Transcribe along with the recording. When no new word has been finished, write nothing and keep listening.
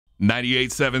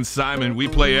98.7 Simon, we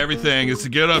play everything. It's the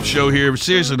Get Up Show here.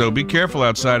 Seriously, though, be careful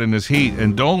outside in this heat,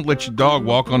 and don't let your dog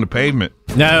walk on the pavement.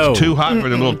 No. It's too hot for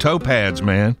the little toe pads,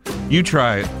 man. You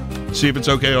try it. See if it's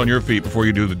okay on your feet before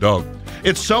you do the dog.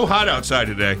 It's so hot outside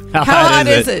today. How hot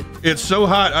is it? It's so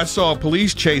hot, I saw a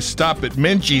police chase stop at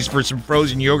Menchie's for some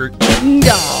frozen yogurt.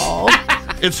 No.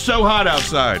 It's so hot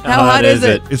outside. How hot is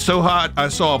it? It's so hot, I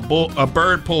saw a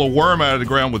bird pull a worm out of the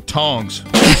ground with tongs.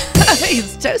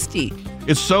 It's toasty.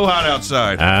 It's so hot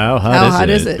outside. How How hot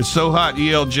is it? It's so hot,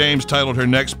 E.L. James titled her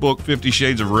next book 50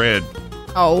 Shades of Red.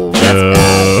 Oh, that's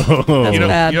bad. Oh. You know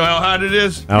bad. how hot it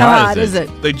is? How How hot is it?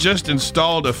 They just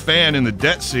installed a fan in the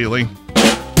debt ceiling.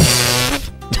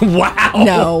 Wow.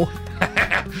 No.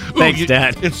 Thanks,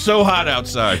 Dad. It's so hot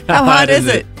outside. How hot is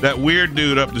it? That weird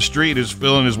dude up the street is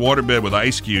filling his waterbed with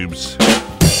ice cubes.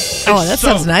 Oh, that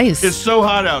sounds nice. It's so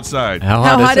hot outside. How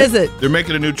How hot hot is it? They're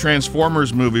making a new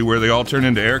Transformers movie where they all turn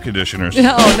into air conditioners.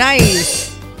 Oh,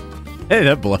 nice. Hey,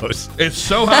 that blows. It's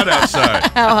so hot outside.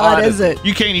 How hot is it?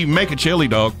 You can't even make a chili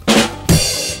dog.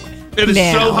 It is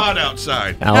Now. so hot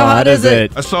outside. How How hot hot is is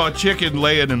it? I saw a chicken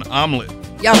laying an omelet.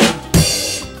 Yum.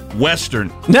 Western.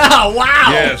 No, wow.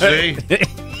 Yeah, see?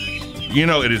 You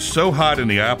know, it is so hot in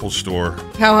the Apple store.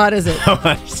 How hot is it? How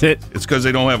hot is it? It's because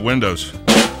they don't have windows.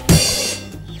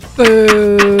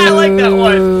 Boo. I like that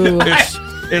one.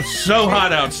 It's so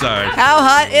hot outside. How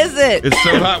hot is it? It's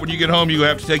so hot when you get home you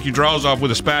have to take your drawers off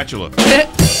with a spatula.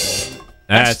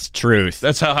 That's truth.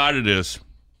 That's how hot it is.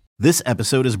 This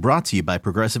episode is brought to you by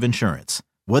Progressive Insurance.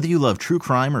 Whether you love true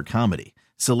crime or comedy,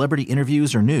 celebrity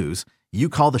interviews or news, you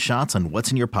call the shots on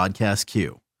what's in your podcast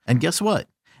queue. And guess what?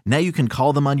 Now you can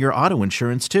call them on your auto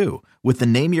insurance too with the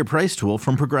Name Your Price tool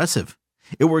from Progressive.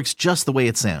 It works just the way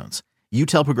it sounds. You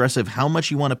tell Progressive how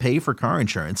much you want to pay for car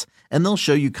insurance, and they'll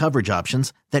show you coverage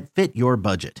options that fit your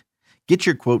budget. Get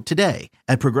your quote today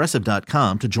at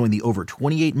Progressive.com to join the over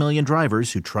 28 million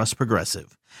drivers who trust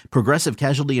Progressive. Progressive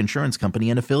Casualty Insurance Company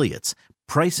and Affiliates.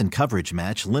 Price and coverage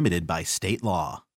match limited by state law.